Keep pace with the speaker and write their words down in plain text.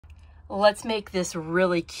let's make this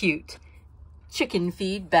really cute chicken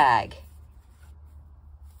feed bag.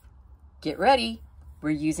 Get ready.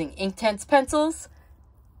 We're using Inktense pencils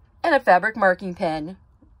and a fabric marking pen,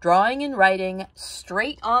 drawing and writing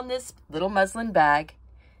straight on this little muslin bag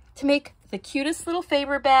to make the cutest little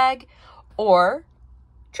favor bag or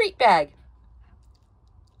treat bag.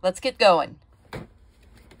 Let's get going.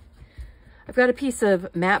 I've got a piece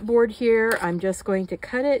of mat board here. I'm just going to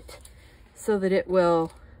cut it so that it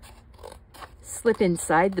will slip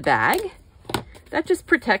inside the bag. That just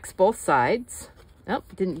protects both sides. Oh,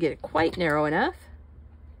 didn't get it quite narrow enough.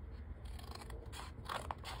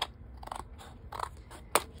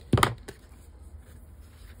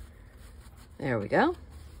 There we go.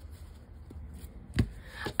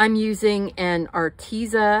 I'm using an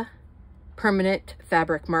Arteza permanent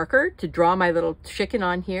fabric marker to draw my little chicken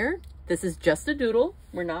on here. This is just a doodle.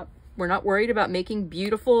 We're not worried about making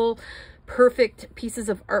beautiful, perfect pieces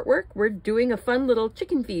of artwork. We're doing a fun little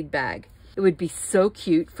chicken feed bag. It would be so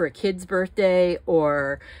cute for a kid's birthday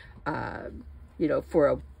or, you know,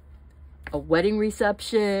 for a wedding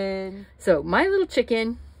reception. So my little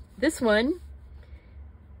chicken, this one,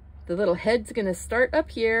 the little head's gonna start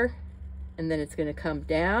up here and then it's gonna come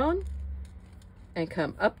down and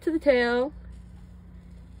come up to the tail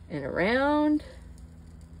and around.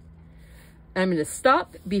 I'm going to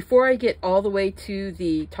stop before I get all the way to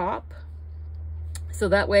the top, so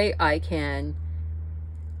that way I can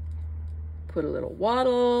put a little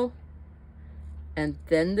wattle and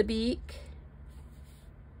then the beak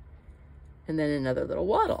and then another little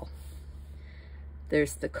wattle.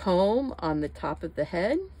 There's the comb on the top of the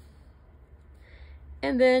head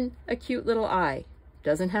and then a cute little eye.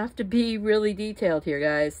 Doesn't have to be really detailed here,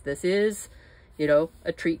 guys. This is, you know,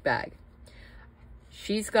 a treat bag.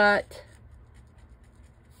 She's got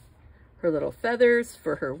her little feathers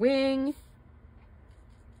for her wing,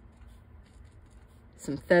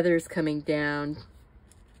 some feathers coming down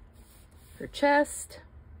her chest,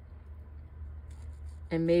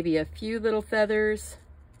 and maybe a few little feathers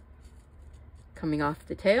coming off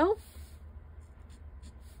the tail.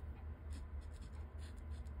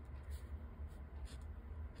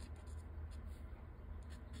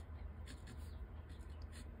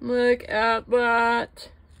 Look at that.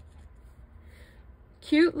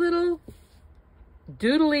 Cute little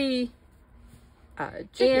doodly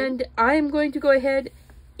and I'm going to go ahead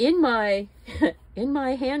in my in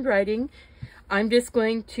my handwriting. I'm just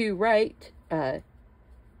going to write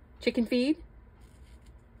chicken feed,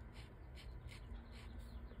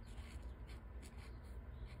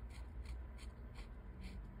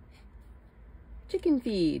 chicken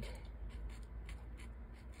feed.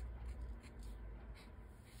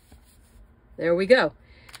 There we go.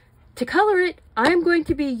 To color it, I'm going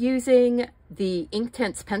to be using the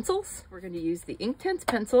Inktense pencils. We're going to use the Inktense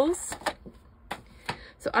pencils.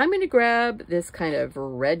 So I'm going to grab this kind of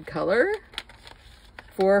red color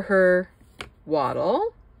for her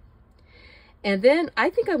wattle. And then I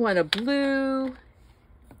think I want a blue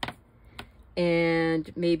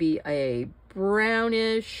and maybe a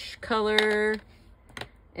brownish color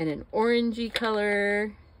and an orangey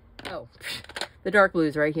color. Oh, the dark blue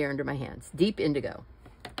is right here under my hands. Deep indigo.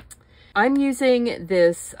 I'm using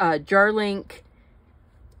this Jarlink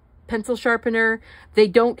pencil sharpener. They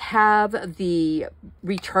don't have the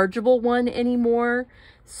rechargeable one anymore,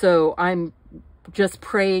 so I'm just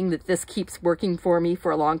praying that this keeps working for me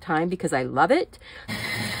for a long time because I love it.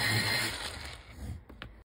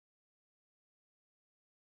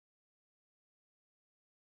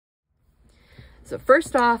 So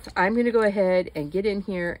first off, I'm going to go ahead and get in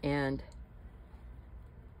here and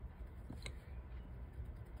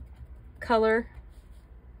color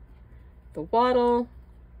the wattle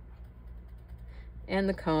and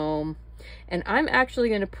the comb, and I'm actually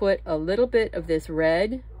going to put a little bit of this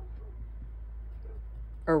red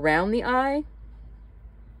around the eye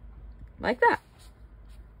like that.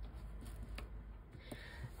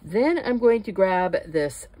 Then I'm going to grab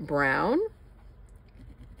this brown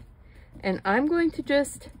and I'm going to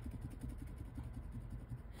just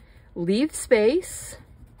leave space.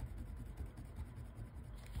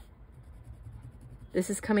 This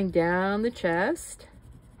is coming down the chest.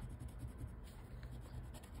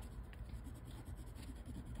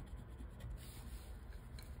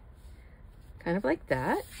 Kind of like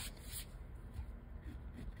that.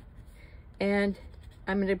 And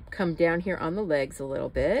I'm going to come down here on the legs a little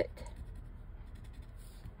bit.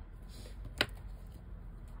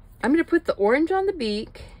 I'm going to put the orange on the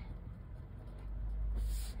beak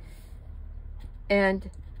and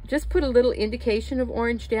just put a little indication of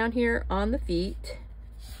orange down here on the feet.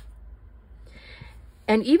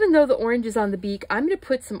 And even though the orange is on the beak, I'm going to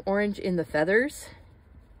put some orange in the feathers.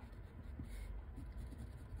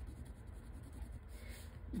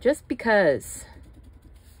 Just because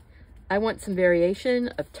I want some variation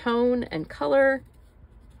of tone and color.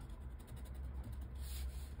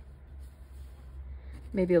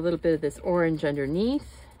 Maybe a little bit of this orange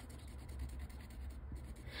underneath.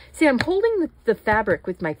 See, I'm holding the fabric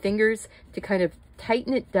with my fingers to kind of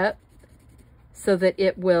tighten it up so that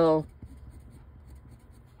it will,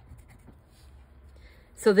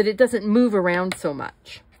 so that it doesn't move around so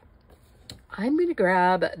much. I'm going to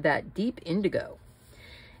grab that deep indigo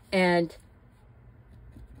and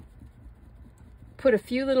put a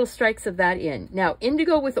few little strikes of that in. Now,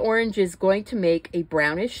 indigo with orange is going to make a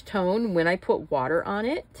brownish tone when I put water on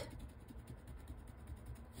it.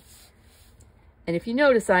 And if you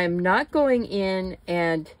notice, I am not going in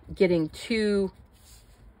and getting too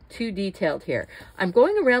detailed here. I'm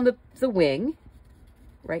going around the wing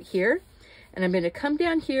right here, and I'm going to come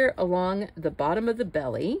down here along the bottom of the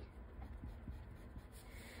belly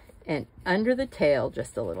and under the tail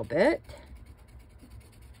just a little bit.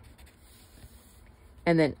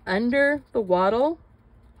 And then under the wattle,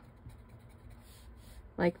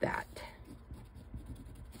 like that.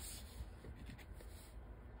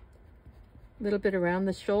 A little bit around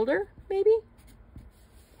the shoulder, maybe.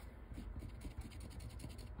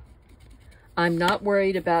 I'm not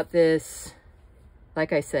worried about this,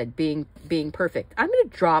 like I said, being perfect. I'm going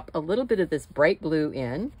to drop a little bit of this bright blue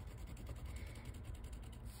in.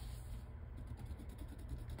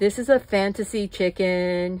 This is a fantasy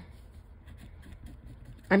chicken.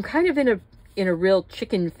 I'm kind of in a real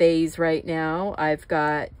chicken phase right now. I've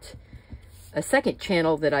got a second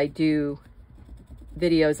channel that I do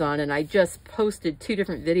videos on, and I just posted 2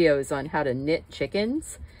 different videos on how to knit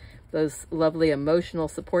chickens, those lovely emotional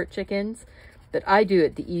support chickens. But I do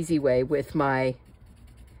it the easy way with my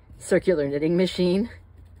circular knitting machine.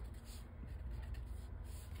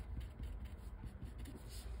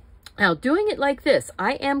 Now, doing it like this,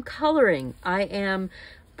 I am coloring, I am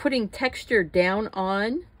putting texture down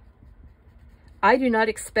on. I do not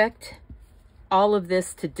expect all of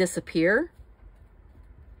this to disappear.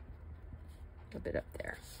 A bit up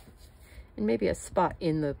there, and maybe a spot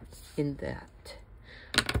in that.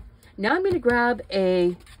 Now I'm going to grab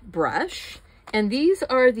a brush, and these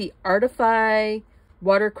are the Artify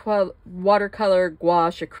watercolor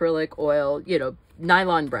gouache acrylic oil, you know,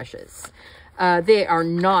 nylon brushes. They are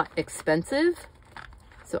not expensive,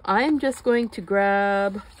 so I am just going to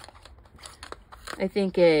grab, I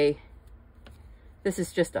think this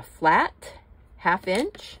is just a flat 1/2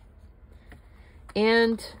 inch,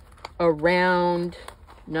 and a round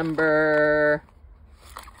number,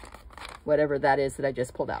 whatever that is that I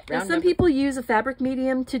just pulled out. Now, some people use a fabric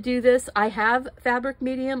medium to do this. I have fabric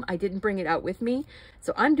medium. I didn't bring it out with me.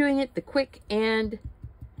 So I'm doing it the quick and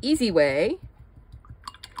easy way,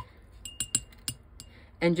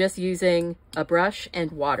 and just using a brush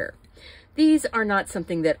and water. These are not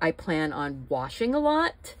something that I plan on washing a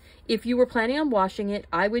lot. If you were planning on washing it,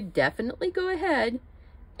 I would definitely go ahead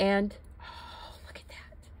and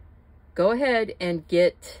go ahead and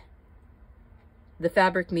get the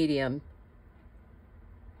fabric medium.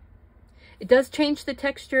 It does change the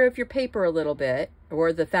texture of your paper a little bit,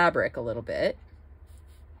 or the fabric a little bit.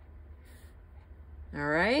 All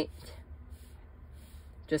right.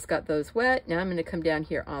 Just got those wet. Now I'm going to come down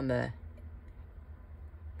here on the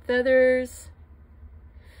feathers.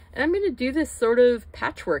 And I'm going to do this sort of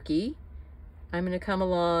patchworky. I'm going to come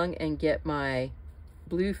along and get my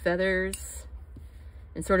blue feathers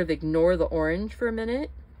and sort of ignore the orange for a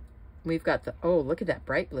minute. We've got the, oh, look at that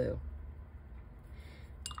bright blue.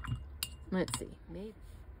 Let's see, maybe.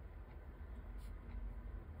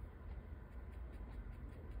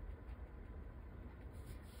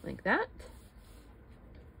 Like that.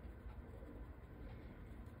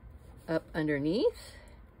 Up underneath.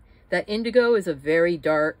 That indigo is a very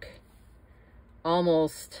dark,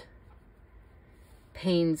 almost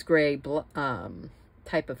Payne's gray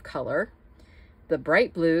type of color. The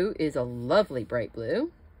bright blue is a lovely bright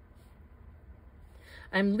blue.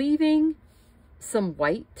 I'm leaving some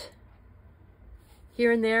white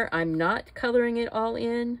here and there. I'm not coloring it all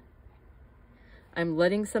in. I'm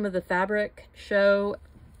letting some of the fabric show.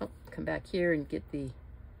 Oh, come back here and get the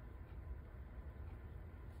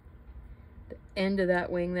end of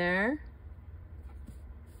that wing there.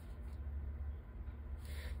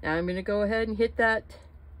 Now I'm going to go ahead and hit that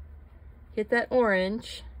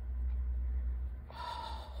orange.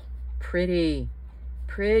 Oh, pretty,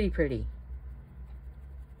 pretty, pretty.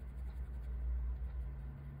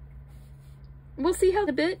 We'll see how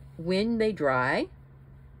the bit when they dry.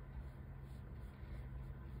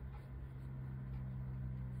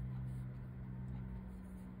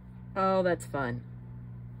 Oh, that's fun.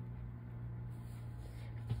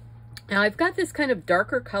 Now I've got this kind of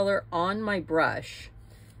darker color on my brush.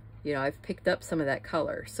 You know, I've picked up some of that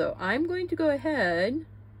color. So I'm going to go ahead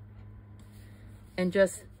and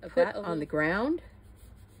just put that on the ground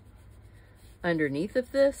underneath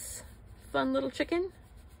of this fun little chicken.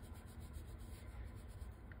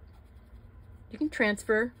 You can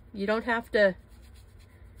transfer. You don't have to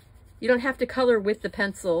color with the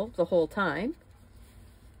pencil the whole time.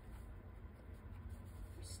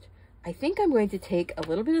 I think I'm going to take a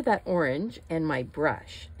little bit of that orange and my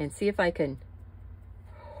brush and see if I can.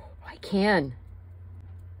 I can.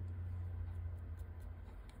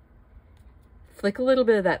 Flick a little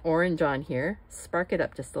bit of that orange on here, spark it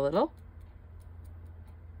up just a little.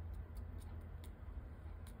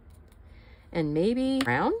 And maybe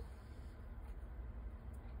brown.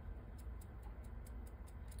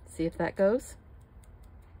 See if that goes.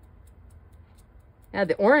 Yeah,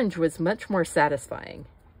 the orange was much more satisfying.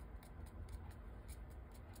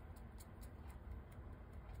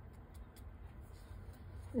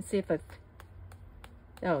 Let's see if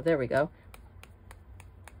oh, there we go.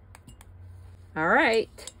 All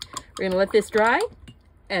right, we're gonna let this dry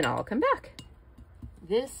and I'll come back.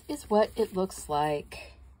 This is what it looks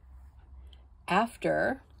like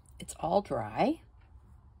after it's all dry.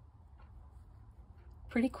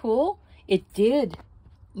 Pretty cool. It did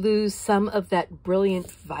lose some of that brilliant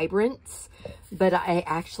vibrance, but I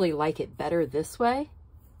actually like it better this way.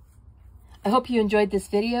 I hope you enjoyed this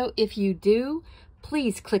video. If you do,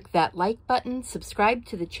 please click that like button, subscribe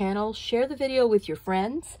to the channel, share the video with your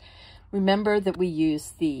friends. Remember that we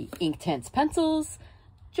use the Inktense pencils,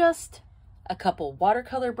 just a couple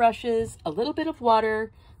watercolor brushes, a little bit of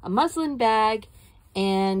water, a muslin bag,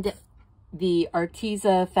 and the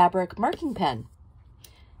Arteza fabric marking pen.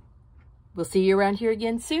 We'll see you around here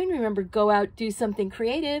again soon. Remember, go out, do something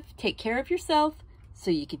creative, take care of yourself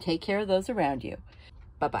so you can take care of those around you.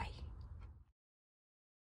 Bye-bye.